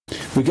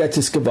We get to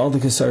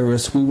Skavaldik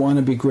Osiris, we want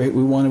to be great,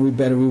 we want to be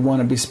better, we want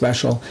to be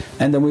special,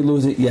 and then we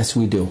lose it. Yes,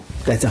 we do.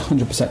 That's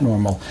 100%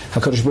 normal.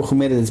 HaKadosh Baruch Hu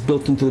made it, it's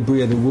built into the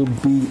Bria. There will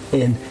be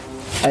a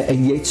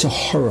Yetzer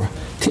Hara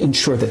to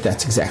ensure that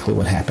that's exactly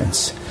what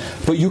happens.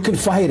 But you can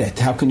fight it.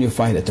 How can you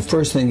fight it? The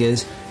first thing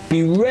is,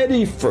 be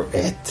ready for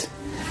it.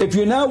 If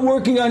you're not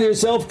working on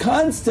yourself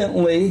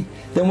constantly,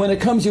 then when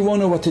it comes, you won't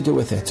know what to do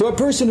with it. So a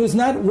person who's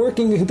not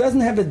working, who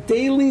doesn't have a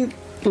daily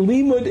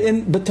limud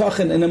in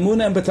betachin, in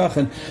emunah and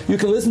betachin, you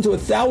can listen to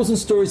 1,000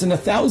 stories and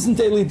 1,000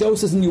 daily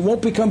doses, and you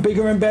won't become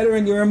bigger and better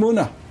in your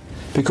emunah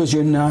because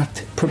you're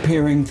not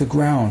preparing the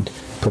ground.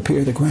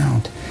 Prepare the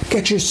ground.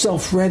 Get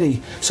yourself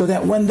ready so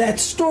that when that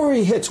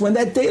story hits, when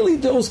that daily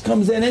dose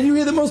comes in, and you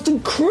hear the most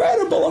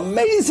incredible,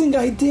 amazing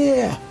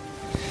idea,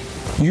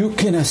 you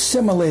can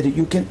assimilate it,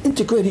 you can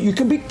integrate it, you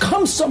can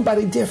become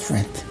somebody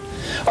different.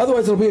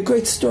 Otherwise, it'll be a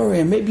great story,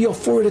 and maybe you'll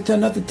forward it to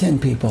another 10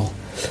 people.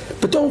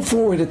 But don't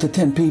forward it to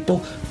 10 people.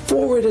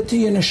 Forward it to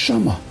your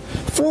neshama.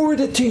 Forward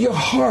it to your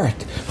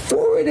heart.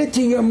 Forward it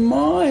to your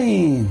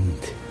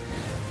mind.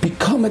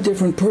 Become a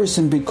different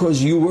person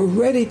because you were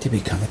ready to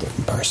become a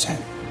different person.